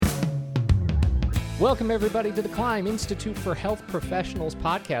Welcome, everybody, to the Climb Institute for Health Professionals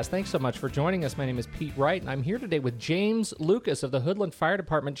podcast. Thanks so much for joining us. My name is Pete Wright, and I'm here today with James Lucas of the Hoodland Fire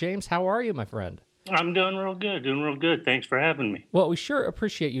Department. James, how are you, my friend? I'm doing real good. Thanks for having me. Well, we sure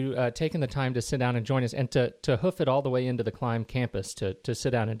appreciate you taking the time to sit down and join us and to hoof it all the way into the Climb campus to sit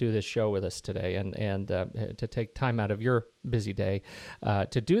down and do this show with us today and to take time out of your busy day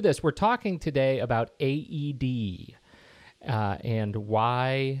to do this. We're talking today about AED and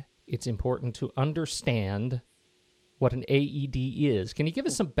why it's important to understand what an AED is. Can you give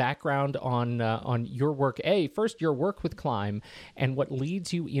us some background on your work? First, your work with Climb, and what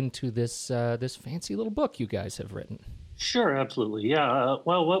leads you into this this fancy little book you guys have written. Sure, absolutely. Yeah.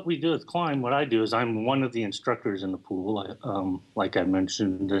 Well, what we do with Climb, what I do is I'm one of the instructors in the pool, like I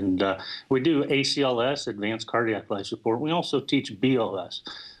mentioned, and we do ACLS, Advanced Cardiac Life Support. We also teach BLS,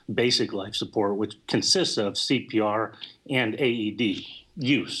 Basic Life Support, which consists of CPR and AED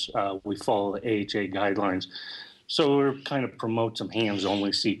use. We follow the AHA guidelines. So we're kind of promote some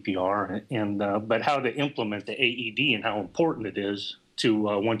hands-only CPR, and but how to implement the AED and how important it is to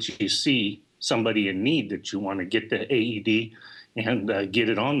once you see somebody in need that you want to get the AED and get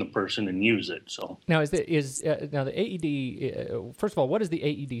it on the person and use it. So now the AED? First of all, what does the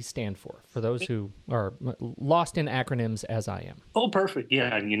AED stand for those who are lost in acronyms, as I am? Oh, perfect.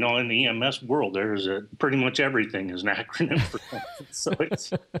 Yeah, and in the EMS world, there's pretty much everything is an acronym for something. So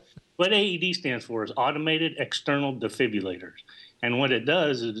it's what AED stands for is Automated External Defibrillators, and what it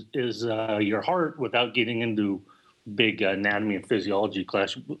does is your heart, without getting into big anatomy and physiology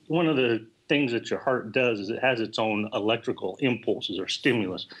class, one of the things that your heart does is it has its own electrical impulses or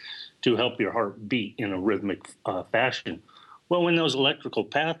stimulus to help your heart beat in a rhythmic fashion. Well, when those electrical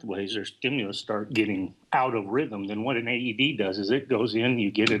pathways or stimulus start getting out of rhythm, then what an AED does is it goes in, you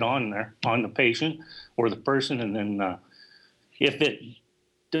get it on there, on the patient or the person, and then if it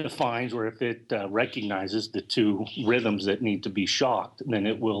defines or if it recognizes the two rhythms that need to be shocked, then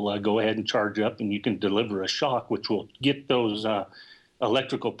it will go ahead and charge up, and you can deliver a shock, which will get those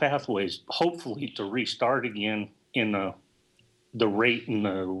electrical pathways hopefully to restart again in the rate and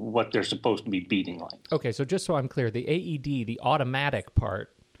what they're supposed to be beating like. Okay, so just so I'm clear, the AED, the automatic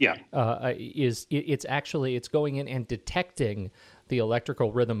part, it's going in and detecting the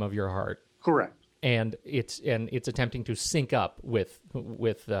electrical rhythm of your heart. Correct. And it's attempting to sync up with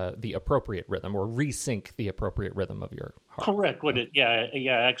the appropriate rhythm or resync the appropriate rhythm of your heart. Correct.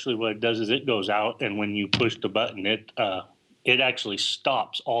 Actually, what it does is it goes out, and when you push the button, it actually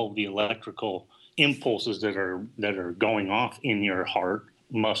stops all of the electrical impulses that are going off in your heart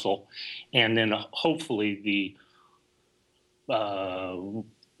muscle, and then hopefully it's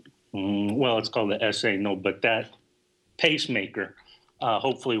called the SA, but that pacemaker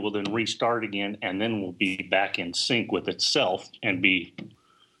hopefully will then restart again, and then will be back in sync with itself and be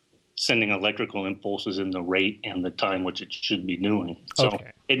sending electrical impulses in the rate and the time which it should be doing. So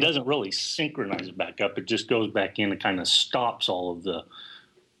It doesn't really synchronize it back up. It just goes back in and kind of stops all of the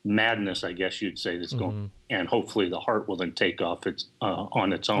madness, I guess you'd say, that's going, and hopefully the heart will then take off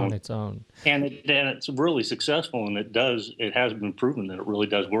on its own. And it's really successful, and it has been proven that it really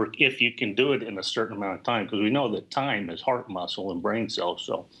does work if you can do it in a certain amount of time, because we know that time is heart muscle and brain cells.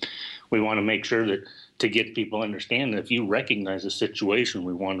 So we want to make sure that to get people to understand that if you recognize a situation,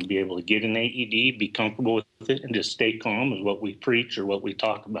 we want to be able to get an AED, be comfortable with it, and just stay calm is what we preach or what we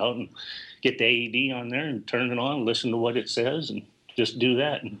talk about, and get the AED on there and turn it on, listen to what it says, and just do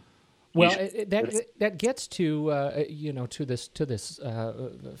that. And well, that gets to to this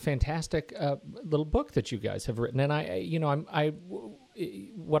fantastic little book that you guys have written, and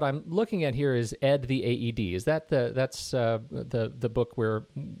what I'm looking at here is Ed the AED. Is that the book where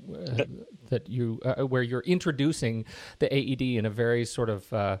where you're introducing the AED in a very sort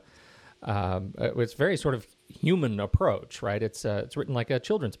of it's very sort of human approach, right? It's written like a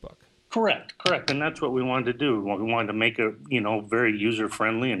children's book. Correct. And that's what we wanted to do. We wanted to make it, very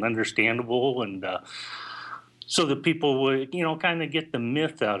user-friendly and understandable, and so that people would, kind of get the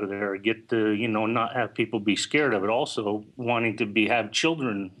myth out of there, get the, not have people be scared of it. Also wanting to have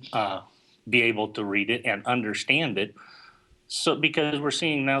children be able to read it and understand it. So because we're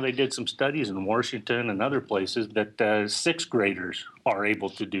seeing now, they did some studies in Washington and other places that sixth graders are able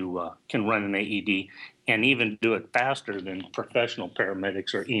to can run an AED and even do it faster than professional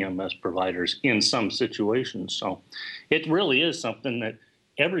paramedics or EMS providers in some situations. So it really is something that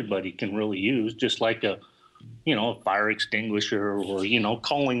everybody can really use, just like a fire extinguisher or,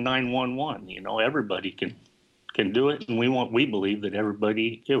 calling 911. Everybody can do it. And we believe that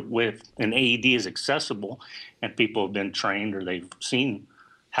everybody with an AED is accessible and people have been trained or they've seen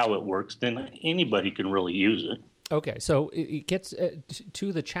how it works, then anybody can really use it. Okay, so it gets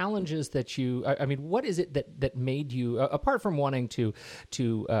to the challenges that you. I mean, what is it that made you, apart from wanting to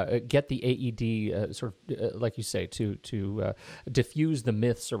get the AED like you say, to diffuse the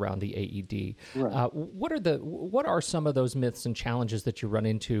myths around the AED? Right. What are some of those myths and challenges that you run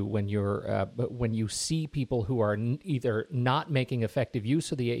into when you see people who are either not making effective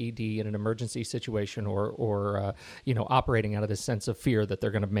use of the AED in an emergency situation or operating out of this sense of fear that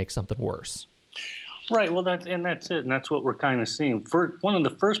they're going to make something worse? Right. Well, that's it. And that's what we're kind of seeing. One of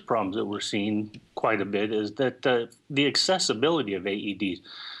the first problems that we're seeing quite a bit is that the accessibility of AEDs.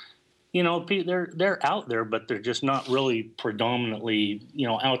 They're out there, but they're just not really predominantly,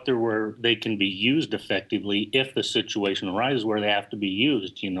 out there where they can be used effectively if the situation arises where they have to be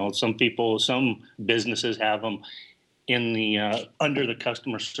used. Some businesses have them in the under the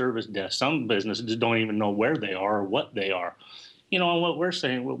customer service desk. Some businesses don't even know where they are or what they are. And what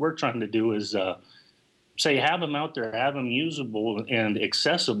we're trying to do is say have them out there, have them usable and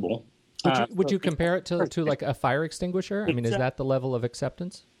accessible. Would you compare it to like a fire extinguisher? I mean, is that the level of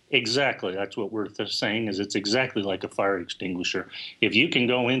acceptance? Exactly. That's what we're saying, is it's exactly like a fire extinguisher. If you can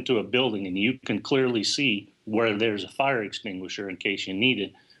go into a building and you can clearly see where there's a fire extinguisher in case you need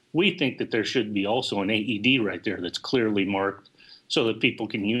it, we think that there should be also an AED right there that's clearly marked so that people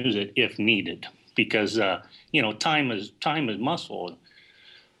can use it if needed. Because, time is muscle.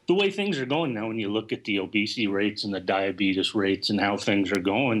 The way things are going now, when you look at the obesity rates and the diabetes rates and how things are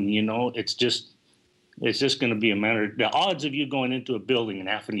going, it's just going to be a matter. The odds of you going into a building and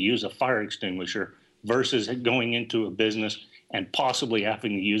having to use a fire extinguisher versus going into a business and possibly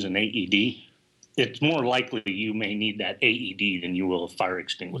having to use an AED, it's more likely you may need that AED than you will a fire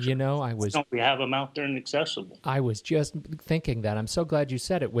extinguisher. We have them out there and accessible. I was just thinking that. I'm so glad you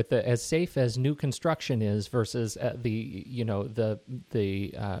said it. With as safe as new construction is versus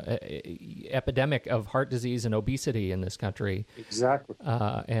the epidemic of heart disease and obesity in this country. Exactly.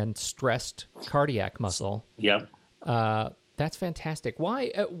 And stressed cardiac muscle. Yep. That's fantastic.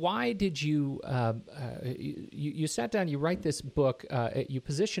 Why did you you sat down, you write this book, you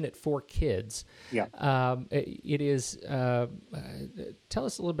position it for kids. Yeah. It is, tell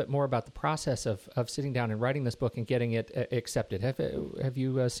us a little bit more about the process of sitting down and writing this book and getting it accepted. Have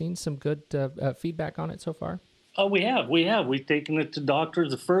you seen some good feedback on it so far? Oh, we have. We've taken it to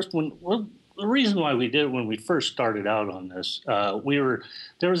doctors. The first one, the reason why we did it when we first started out on this,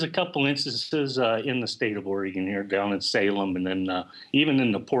 there was a couple instances in the state of Oregon here, down in Salem, and then even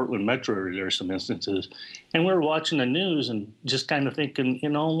in the Portland metro area, there are some instances. And we were watching the news and just kind of thinking,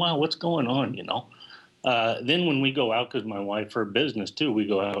 wow, what's going on, Then when we go out, because my wife, her business too, we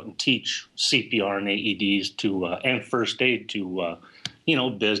go out and teach CPR and AEDs and first aid to,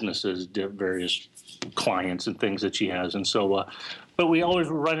 businesses, various clients and things that she has. And so, but we always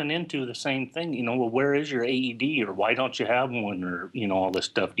were running into the same thing, where is your AED, or why don't you have one, or, all this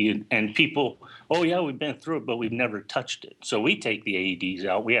stuff. And people, oh yeah, we've been through it, but we've never touched it. So we take the AEDs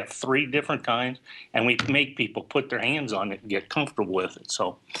out. We have 3 different kinds, and we make people put their hands on it and get comfortable with it.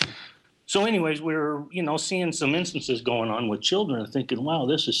 So anyways, we were, seeing some instances going on with children and thinking, wow,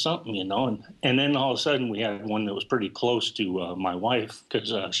 this is something, and then all of a sudden we had one that was pretty close to my wife,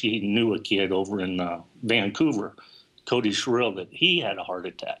 because she knew a kid over in Vancouver, Cody Sherrill, that he had a heart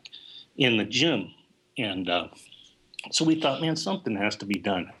attack in the gym. And so we thought, man, something has to be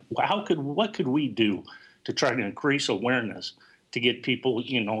done. What could we do to try to increase awareness to get people,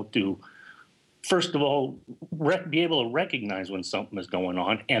 to, first of all, be able to recognize when something is going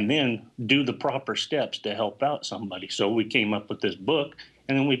on, and then do the proper steps to help out somebody. So we came up with this book,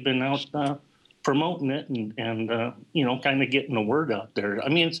 and then we've been out promoting it and kind of getting the word out there. I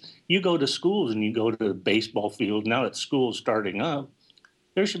mean, you go to schools and you go to the baseball field. Now that school's starting up,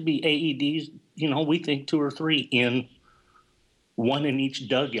 there should be AEDs, we think 2 or 3 one in each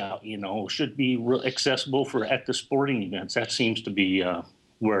dugout, should be accessible at the sporting events. That seems to be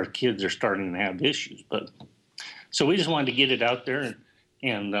where kids are starting to have issues. But so we just wanted to get it out there,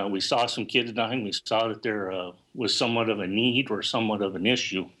 and we saw some kids dying. We saw that there was somewhat of a need or somewhat of an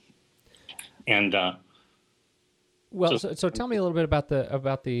issue. And so tell me a little bit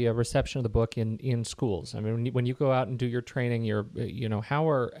about the reception of the book in schools. I mean, when you go out and do your training,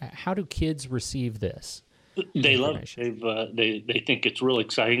 how do kids receive this? They love it. They think it's real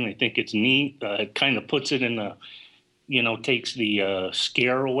exciting. They think it's neat. It kind of puts it in the, takes the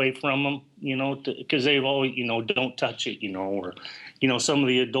scare away from them, because they've always, don't touch it, or, some of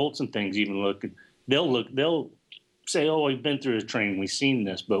the adults and things even they'll say, oh, we've been through the training, we've seen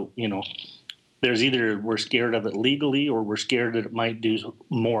this, but, there's either we're scared of it legally, or we're scared that it might do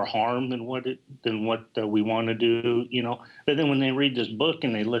more harm than what we want to do, you know. But then when they read this book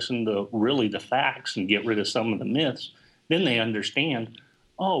and they listen to really the facts and get rid of some of the myths, then they understand,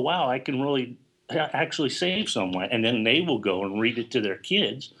 oh wow, I can really actually save someone. And then they will go and read it to their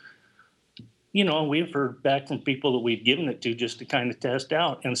kids. You know, we've heard back from people that we've given it to just to kind of test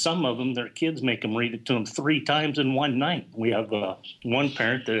out. And some of them, their kids make them read it to them 3 times in one night. We have one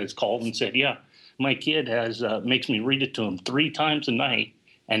parent that has called and said, yeah, my kid makes me read it to him 3 times a night.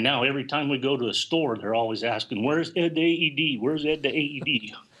 And now every time we go to a store, they're always asking, where's Ed the AED? Where's Ed the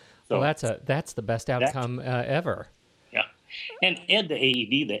AED? So well, that's the best outcome ever. Yeah. And Ed the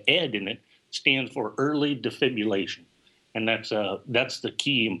AED, the Ed in it, stands for early defibrillation. And that's the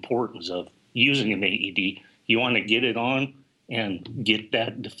key importance of using an AED. You want to get it on and get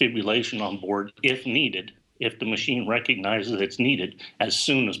that defibrillation on board if needed, if the machine recognizes it's needed, as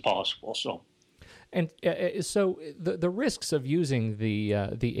soon as possible. So the risks of using the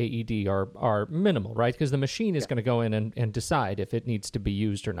AED are minimal, right? Because the machine is going to go in and decide if it needs to be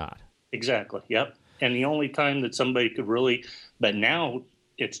used or not. Exactly. Yep. And the only time that somebody could really, but now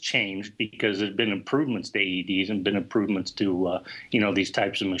it's changed because there's been improvements to AEDs and been improvements to, these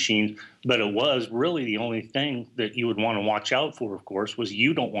types of machines. But it was really the only thing that you would want to watch out for, of course, was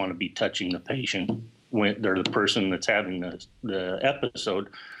you don't want to be touching the patient when they're the person that's having the episode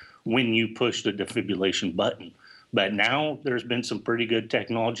when you push the defibrillation button. But now there's been some pretty good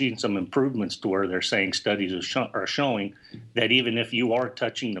technology and some improvements to where they're saying studies are showing that even if you are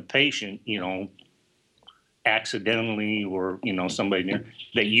touching the patient, accidentally or, somebody near,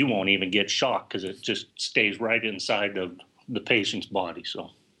 that you won't even get shocked because it just stays right inside of the patient's body.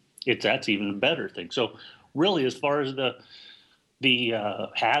 So that's even a better thing. So really, as far as the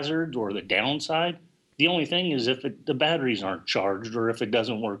hazards or the downside, the only thing is if the batteries aren't charged or if it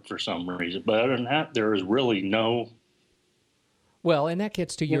doesn't work for some reason. But other than that, there is really no. Well, and that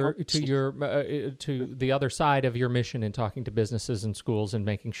gets to to the other side of your mission in talking to businesses and schools and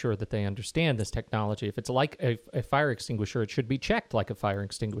making sure that they understand this technology. If it's like a fire extinguisher, it should be checked like a fire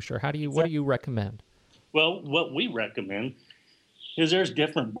extinguisher. What do you recommend? Well, what we recommend is there's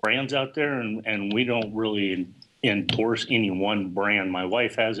different brands out there, and we don't really endorse any one brand. My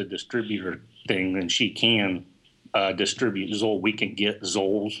wife has a distributor thing, and she can distribute Zoll. We can get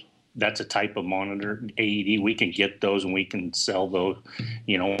Zolls. That's a type of monitor, AED. We can get those and we can sell those,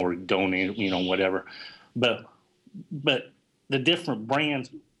 or donate, whatever. But the different brands,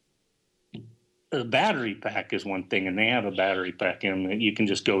 the battery pack is one thing, and they have a battery pack in that you can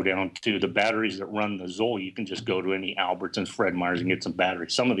just go down to the batteries that run the Zoll. You can just go to any Albertsons, Fred Meyer's, and get some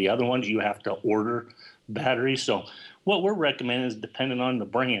batteries. Some of the other ones, you have to order batteries. So what we're recommending is, depending on the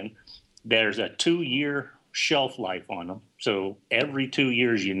brand, there's a 2-year shelf life on them. So every 2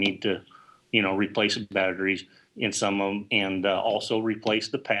 years you need to, replace batteries in some of them, and also replace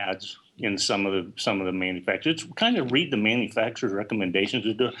the pads in some of the manufacturers. It's kind of read the manufacturer's recommendations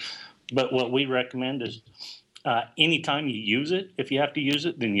to do it. But what we recommend is anytime you use it, if you have to use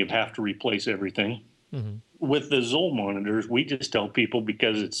it, then you have to replace everything. Mm-hmm. With the Zoll monitors, we just tell people,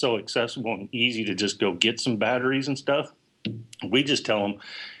 because it's so accessible and easy to just go get some batteries and stuff, we just tell them,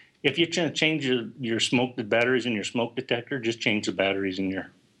 if you're going to change your the batteries in your smoke detector, just change the batteries in your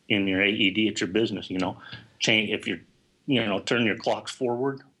AED at your business. Change if you're turn your clocks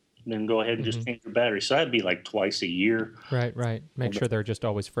forward, then go ahead and just change your batteries. So that'd be like twice a year. Right. Make sure they're just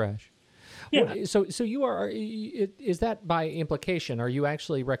always fresh. Yeah. Well, so you are. Is that by implication? Are you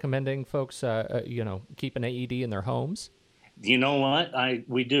actually recommending folks, keep an AED in their homes? You know what?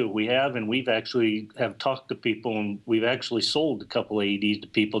 We do. We have, and we've actually have talked to people, and we've actually sold a couple AEDs to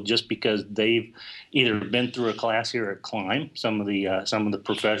people just because they've either been through a class here at Climb. Some of the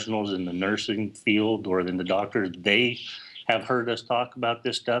professionals in the nursing field or in the doctors, they have heard us talk about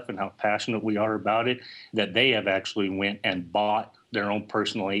this stuff and how passionate we are about it, that they have actually went and bought their own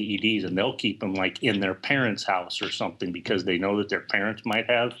personal AEDs, and they'll keep them like in their parents' house or something, because they know that their parents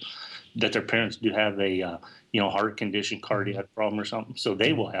do have a heart condition, cardiac problem or something. So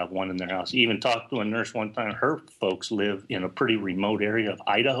they will have one in their house. Even talked to a nurse one time. Her folks live in a pretty remote area of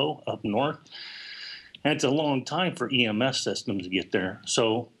Idaho up north. And it's a long time for EMS systems to get there.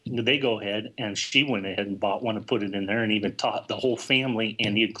 So they go ahead, and she went ahead and bought one and put it in there, and even taught the whole family,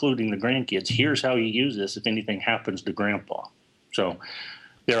 and including the grandkids, here's how you use this if anything happens to grandpa. So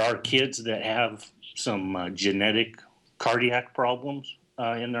there are kids that have some genetic cardiac problems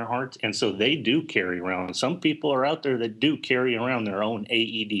in their hearts, and so they do carry around. Some people are out there that do carry around their own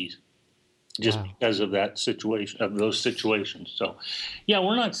AEDs just because of that situation, of those situations. So, yeah,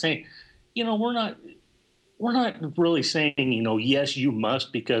 we're not saying, we're not really saying, yes, you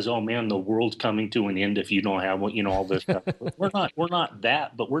must because, oh man, the world's coming to an end if you don't have what, all this stuff. We're not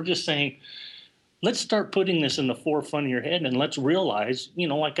that, but we're just saying, let's start putting this in the forefront of your head and let's realize,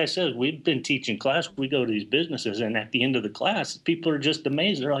 like I said, we've been teaching class, we go to these businesses, and at the end of the class, people are just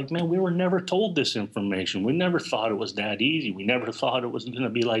amazed. They're like, man, we were never told this information. We never thought it was that easy. We never thought it was going to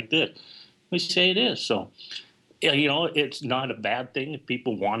be like this. We say it is. So, it's not a bad thing if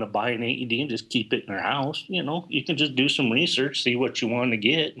people want to buy an AED and just keep it in their house. You can just do some research, see what you want to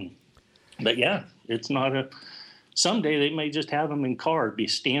get. But yeah, it's not someday they may just have them in cars, be a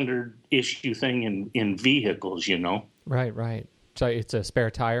standard issue thing in vehicles, Right. So it's a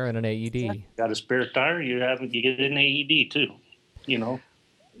spare tire and an AED. Yeah. Got a spare tire, you get an AED too,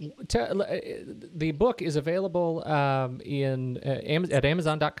 The book is available at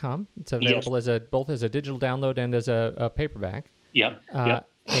Amazon.com. It's available both as a digital download and as a paperback. Yep.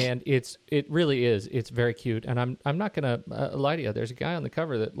 And it really is. It's very cute. And I'm not going to lie to you. There's a guy on the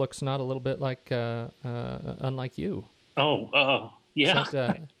cover that looks not a little bit like unlike you. Yeah.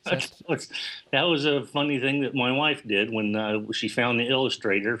 That was a funny thing that my wife did when she found the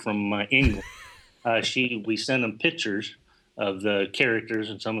illustrator from England. We sent them pictures of the characters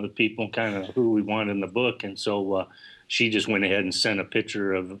and some of the people, kind of who we want in the book, and so she just went ahead and sent a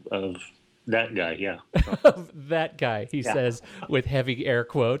picture of that guy. Yeah, that guy. He says with heavy air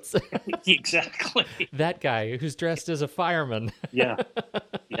quotes. Exactly. That guy who's dressed as a fireman. Yeah.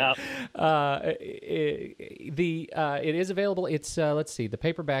 It is available. It's let's see. The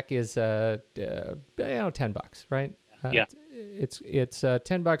paperback is $10, right? Yeah. It's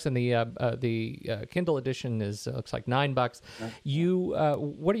 $10, and the Kindle edition is looks like $9.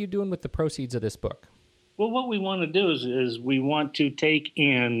 What are you doing with the proceeds of this book? Well, what we want to do is we want to take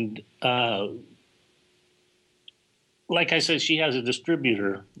and, like I said, she has a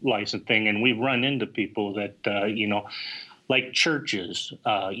distributor license thing, and we run into people that like churches,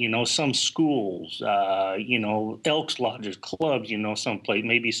 some schools, Elks Lodges, clubs, someplace,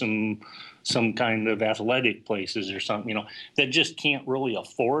 maybe some kind of athletic places or something, that just can't really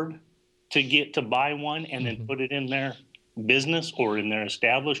afford to get to buy one and then put it in their business or in their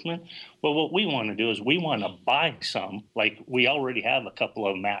establishment. Well, what we want to do is we want to buy some, like we already have a couple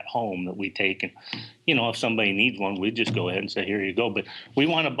of them at home that we take, and if somebody needs one, we just go ahead and say, here you go. But we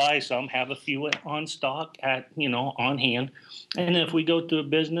want to buy some, have a few on stock on hand, and if we go to a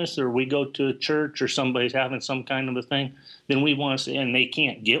business or we go to a church or somebody's having some kind of a thing, then we want to say, and they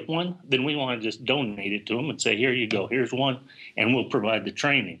can't get one, then we want to just donate it to them and say, here you go, here's one, and we'll provide the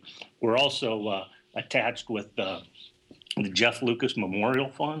training. We're also attached with the Jeff Lucas Memorial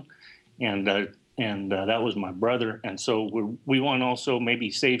Fund, and that was my brother. And so we want to also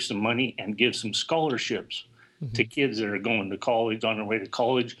maybe save some money and give some scholarships to kids that are going to college, on their way to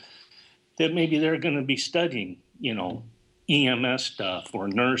college, that maybe they're going to be studying, EMS stuff or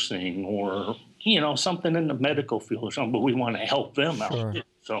nursing or, something in the medical field or something, but we want to help them out.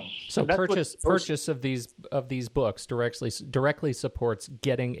 So purchase of these books directly supports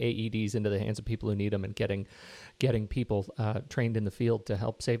getting AEDs into the hands of people who need them and getting people trained in the field to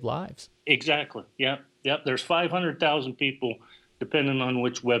help save lives. Exactly. Yep. There's 500,000 people, depending on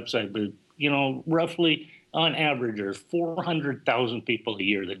which website, but roughly on average, there's 400,000 people a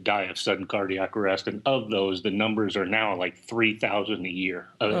year that die of sudden cardiac arrest, and of those, the numbers are now like 3,000 a year,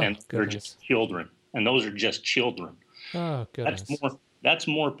 and they're just children, and those are just children. Oh, goodness. That's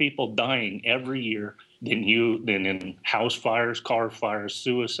more people dying every year than in house fires, car fires,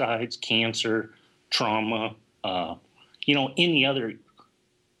 suicides, cancer, trauma, any other.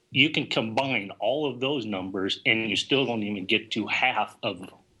 You can combine all of those numbers and you still don't even get to half of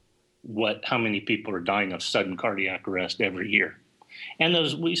how many people are dying of sudden cardiac arrest every year. And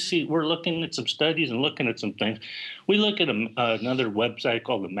we're looking at some studies and looking at some things. We look at another website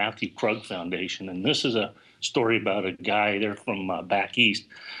called the Matthew Krug Foundation, and this is a story about a guy there from back east,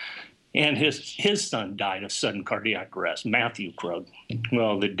 and his son died of sudden cardiac arrest, Matthew Krug.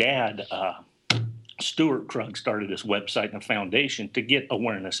 Well, the dad, Stuart Krug, started this website and a foundation to get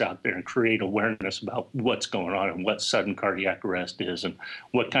awareness out there and create awareness about what's going on and what sudden cardiac arrest is and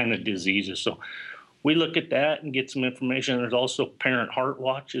what kind of diseases. So we look at that and get some information. There's also Parent Heart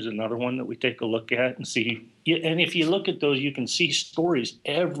Watch is another one that we take a look at and see. And if you look at those, you can see stories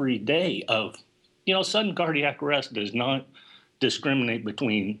every day of, sudden cardiac arrest does not discriminate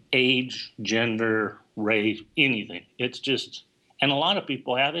between age, gender, race, anything. It's just, and a lot of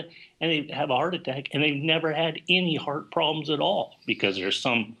people have it and they have a heart attack and they've never had any heart problems at all because there's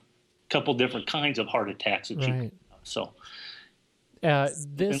some couple different kinds of heart attacks that you. So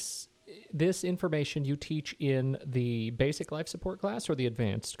this information you teach in the basic life support class or the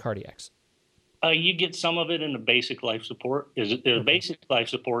advanced cardiacs? You get some of it in the basic life support. The basic life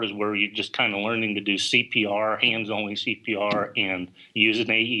support is where you're just kind of learning to do CPR, hands-only CPR, and use an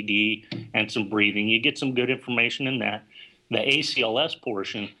AED and some breathing. You get some good information in that. The ACLS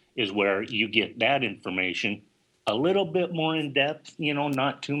portion is where you get that information a little bit more in depth,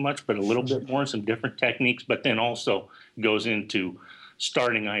 not too much, but a little bit more, some different techniques, but then also goes into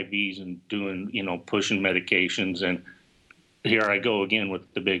starting IVs and doing, pushing medications. And here I go again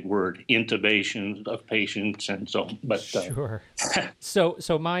with the big word, intubation of patients, and so. But sure. So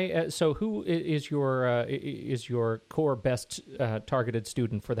who is your core best targeted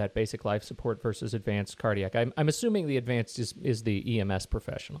student for that basic life support versus advanced cardiac? I'm assuming the advanced is the EMS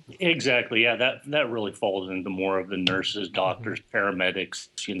professional. Exactly. Yeah, that really falls into more of the nurses, doctors, paramedics.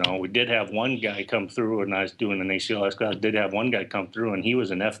 We did have one guy come through, and I was doing an ACLS class. Did have one guy come through, and he was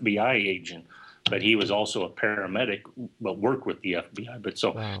an FBI agent. But he was also a paramedic, but worked with the FBI.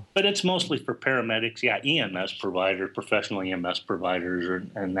 But it's mostly for paramedics, EMS providers, professional EMS providers,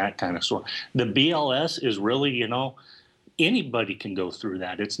 and that kind of sort. The BLS is really, anybody can go through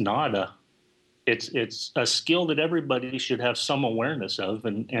that. It's not it's a skill that everybody should have some awareness of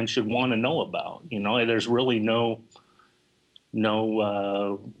and should want to know about. There's really no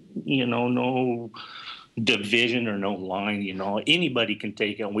division or no line. Anybody can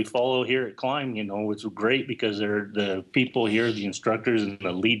take it. And we follow here at Climb, it's great because they're the people here, the instructors and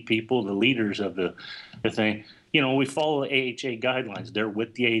the leaders of the thing. We follow the AHA guidelines. They're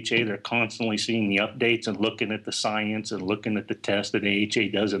with the AHA. They're constantly seeing the updates and looking at the science and looking at the tests that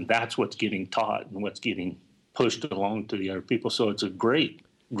AHA does. And that's what's getting taught and what's getting pushed along to the other people. So it's a great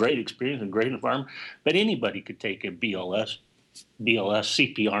experience and great environment. But anybody could take a BLS,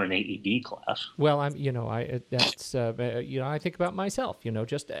 CPR, and AED class. Well, I think about myself.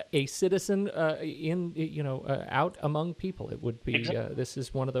 Just a citizen out among people. It would be. Exactly. This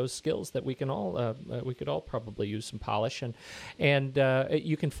is one of those skills that we could all probably use some polish, and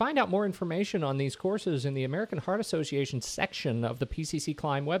you can find out more information on these courses in the American Heart Association section of the PCC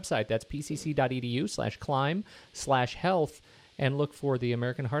Climb website. That's pcc.edu/climb/health. And look for the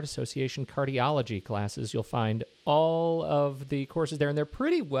American Heart Association cardiology classes. You'll find all of the courses there, and they're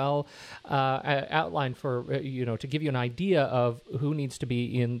pretty well outlined for, to give you an idea of who needs to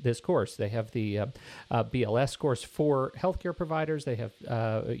be in this course. They have the BLS course for healthcare providers. They have,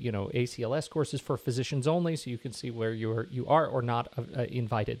 ACLS courses for physicians only, so you can see where you are or not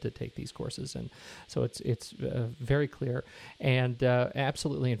invited to take these courses. And so it's very clear, and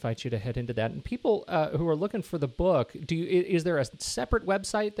absolutely invite you to head into that. And people who are looking for the book, is there a separate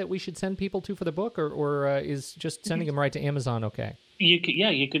website that we should send people to for the book, or is just sending them right to Amazon okay?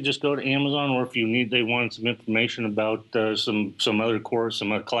 You could just go to Amazon, or if they want some information about some other course,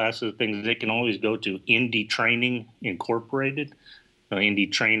 some other classes, things, they can always go to Indie Training Incorporated,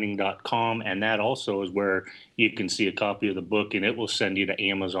 indietraining.com, and that also is where you can see a copy of the book, and it will send you to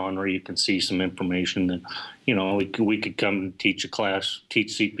Amazon, or you can see some information that, we could come and teach a class,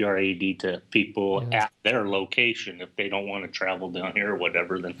 teach CPR AED to people at their location if they don't want to travel down here or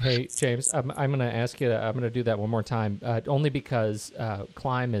whatever. Then, hey, James, I'm going to ask you, I'm going to do that one more time, only because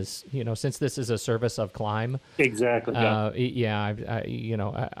Climb is, since this is a service of Climb. Exactly.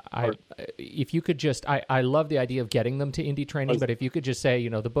 If you could just, I love the idea of getting them to Indie Training, but if you could just say,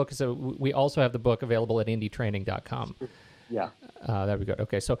 the book is we also have the book available at indietraining.com. Yeah. That'd be good.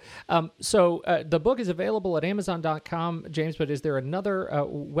 Okay. So the book is available at Amazon.com, James, but is there another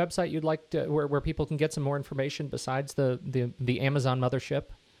website you'd like to, where people can get some more information besides the Amazon mothership?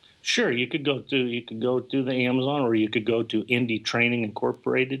 Sure. You could go to the Amazon, or you could go to Indie Training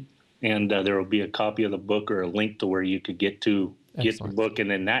Incorporated, and there will be a copy of the book or a link to where you could get the book,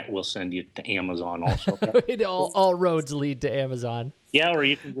 and then that will send you to Amazon also. all roads lead to Amazon. Yeah, or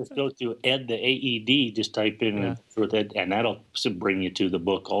you can just go to Ed the AED, just type in and that'll bring you to the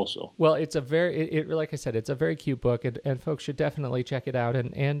book also. Well, it's like I said, it's a very cute book, and folks should definitely check it out.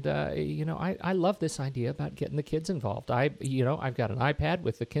 And I love this idea about getting the kids involved. I've got an iPad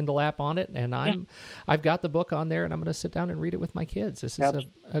with the Kindle app on it, and I've got the book on there, and I'm going to sit down and read it with my kids. This is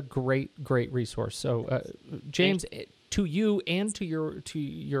a great resource. So, James, to you and to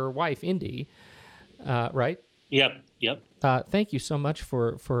your wife, Indy, right? Yep. Thank you so much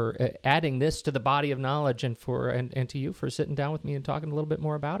for adding this to the body of knowledge, and to you for sitting down with me and talking a little bit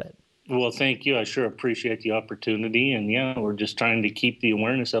more about it. Well, thank you. I sure appreciate the opportunity, and we're just trying to keep the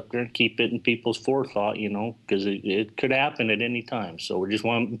awareness up there and keep it in people's forethought, because it could happen at any time. So we just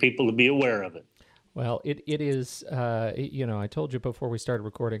want people to be aware of it. Well, it is, I told you before we started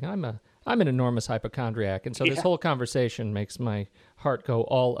recording, I'm an enormous hypochondriac, and so this whole conversation makes my heart go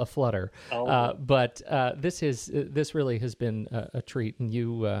all aflutter. But this really has been a treat, and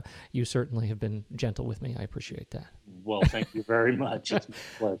you certainly have been gentle with me. I appreciate that. Well, thank you very much. It's my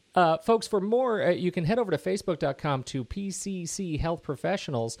pleasure. Folks, for more, you can head over to facebook.com to PCC Health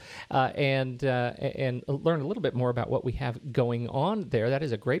Professionals and learn a little bit more about what we have going on there. That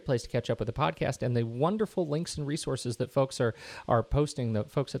is a great place to catch up with the podcast and the wonderful links and resources that folks are posting. The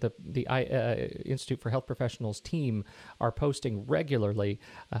folks at the Institute for Health Professionals team are posting regularly.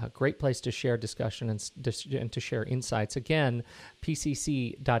 Great place to share discussion and to share insights. Again,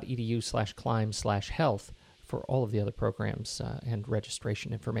 pcc.edu/climb/health for all of the other programs and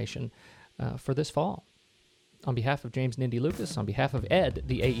registration information for this fall. On behalf of James and Indy Lucas, on behalf of Ed,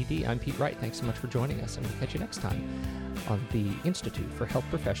 the AED, I'm Pete Wright. Thanks so much for joining us, and we'll catch you next time on the Institute for Health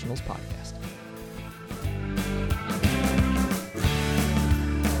Professionals podcast.